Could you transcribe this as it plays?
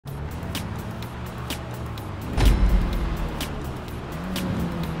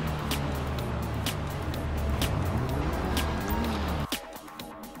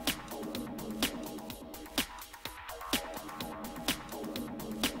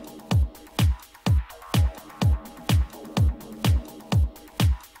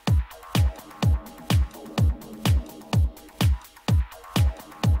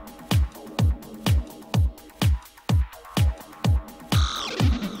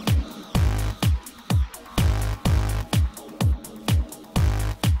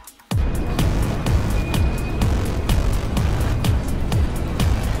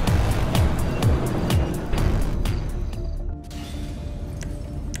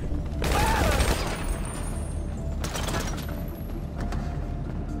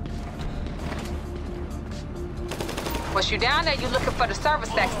Once you're down there, you're looking for the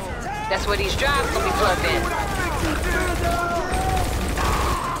service section. That's where these drives gonna be plugged in.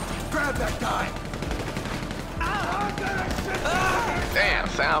 Grab that guy. Damn,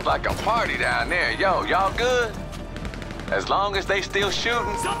 sounds like a party down there. Yo, y'all good? As long as they still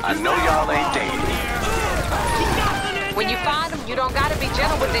shooting, I know y'all ain't dead. When you find them, you don't gotta be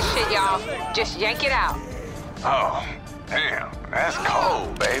gentle with this shit, y'all. Just yank it out. Oh, damn, that's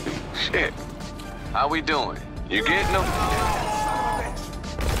cold, baby. Shit. How we doing? You getting them?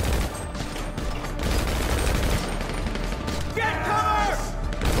 Get cover!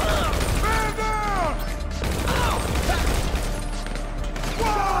 Man down!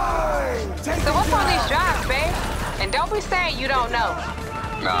 Why? So what's on these drives, babe? And don't be saying you don't know.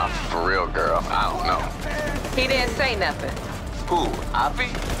 Nah, for real, girl, I don't know. He didn't say nothing. Who, Avi?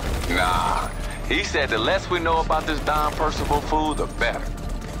 Nah, he said the less we know about this Don Percival fool, the better.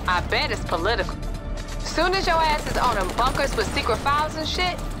 I bet it's political. Soon as your ass is owning bunkers with secret files and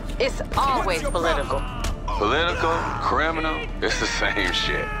shit, it's always political. Political, criminal, it's the same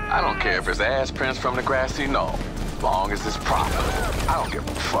shit. I don't care if it's ass prints from the grassy knoll. Long as it's profitable, I don't give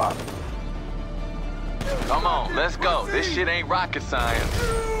a fuck. Come on, let's go. This shit ain't rocket science.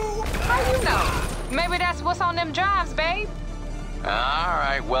 How you know? Maybe that's what's on them drives, babe. All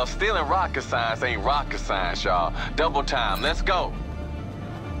right, well, stealing rocket science ain't rocket science, y'all. Double time, let's go.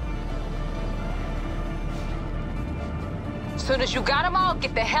 Soon as you got them all,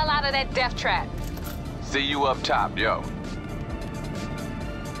 get the hell out of that death trap. See you up top, yo.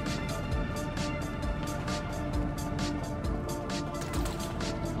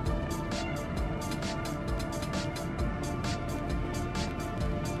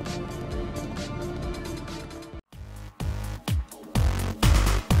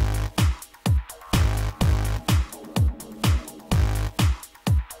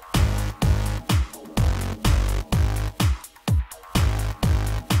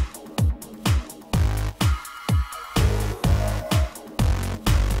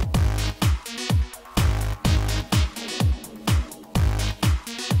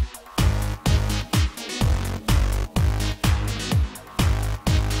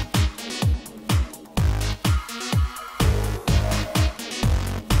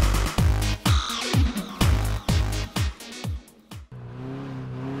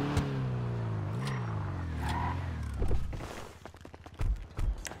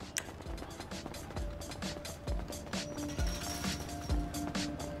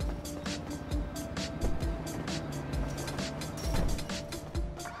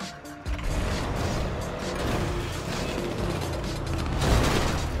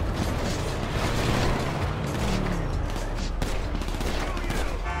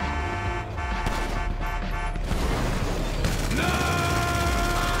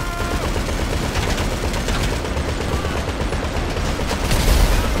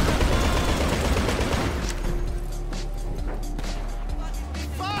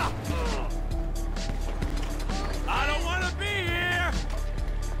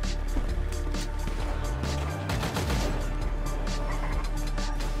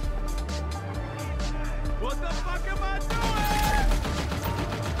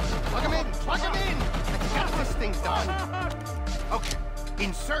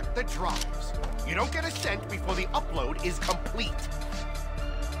 Insert the drives. You don't get a cent before the upload is complete.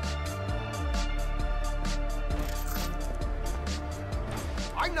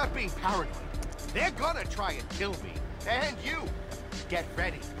 I'm not being paranoid. They're gonna try and kill me. And you. Get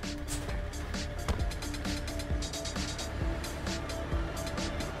ready.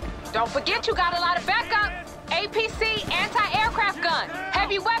 Don't forget you got a lot of backup. APC, anti-aircraft gun.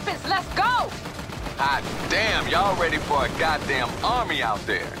 Heavy weapons, let's go. Hot damn, y'all ready for a goddamn army out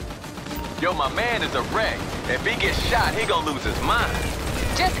there. Yo, my man is a wreck. If he gets shot, he gonna lose his mind.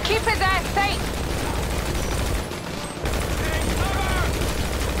 Just keep his ass safe.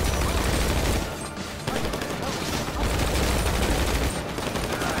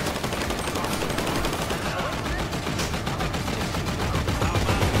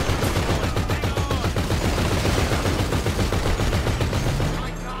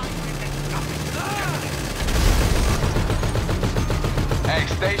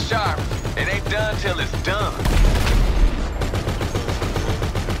 Stay sharp. It ain't done till it's done.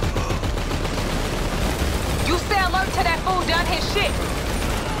 You stay alert till that fool done his shit.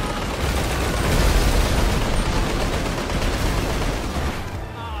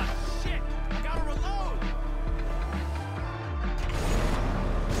 Shit! I gotta reload!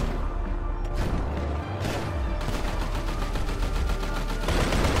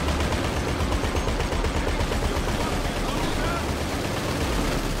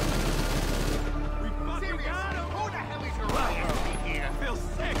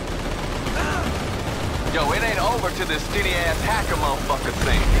 this skinny-ass hacker motherfucker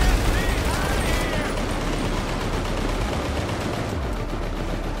thing.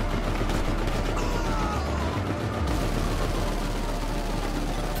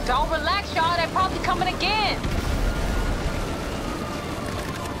 Don't relax, y'all. They're probably coming again.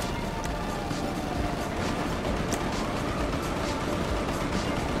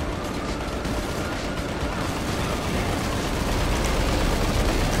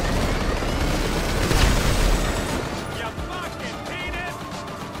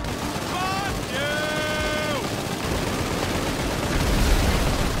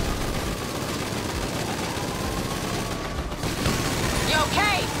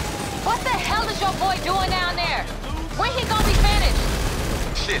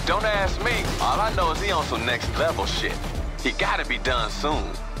 Don't ask me. All I know is he on some next level shit. He gotta be done soon.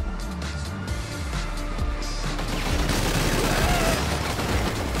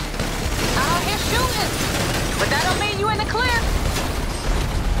 Out here shooting, but that don't mean you in the clear.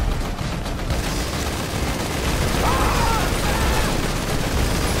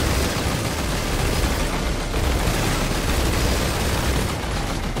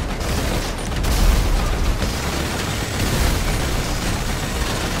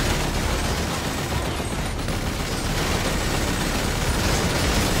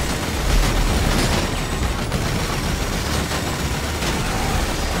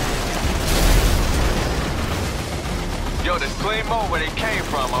 Yo, there's clean more where they came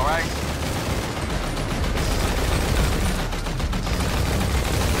from, all right?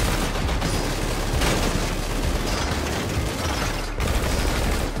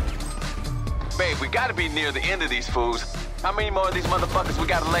 Babe, we gotta be near the end of these fools. How many more of these motherfuckers we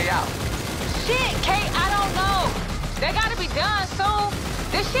gotta lay out? Shit, Kate, I don't know. They gotta be done soon.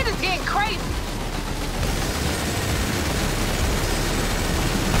 This shit is getting crazy.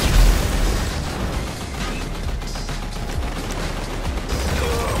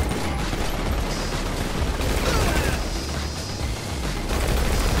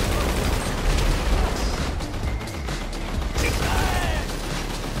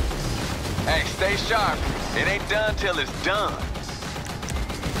 Hey, stay sharp. It ain't done till it's done.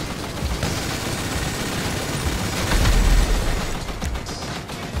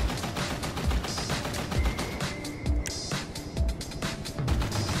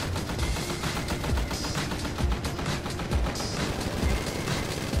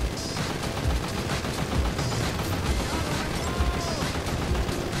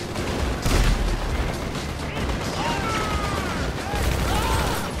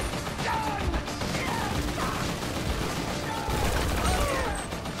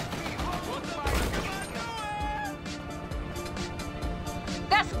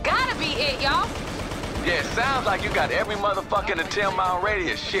 Yeah, it sounds like you got every motherfucker in the 10-mile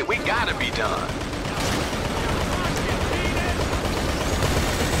radius. Shit, we gotta be done.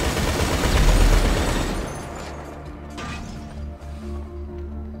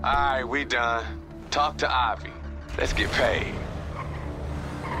 All right, we done. Talk to Ivy. Let's get paid.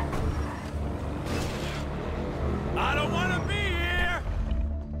 I don't want to be here!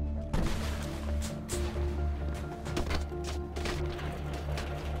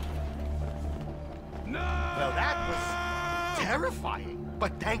 No! Well, that was terrifying,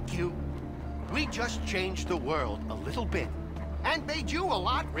 but thank you. We just changed the world a little bit and made you a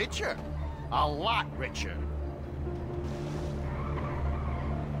lot richer. A lot richer.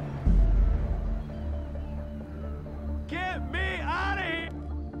 Get me out of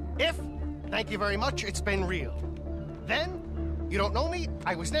here! Thank you very much, it's been real. Then, you don't know me,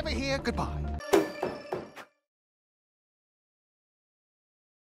 I was never here, goodbye.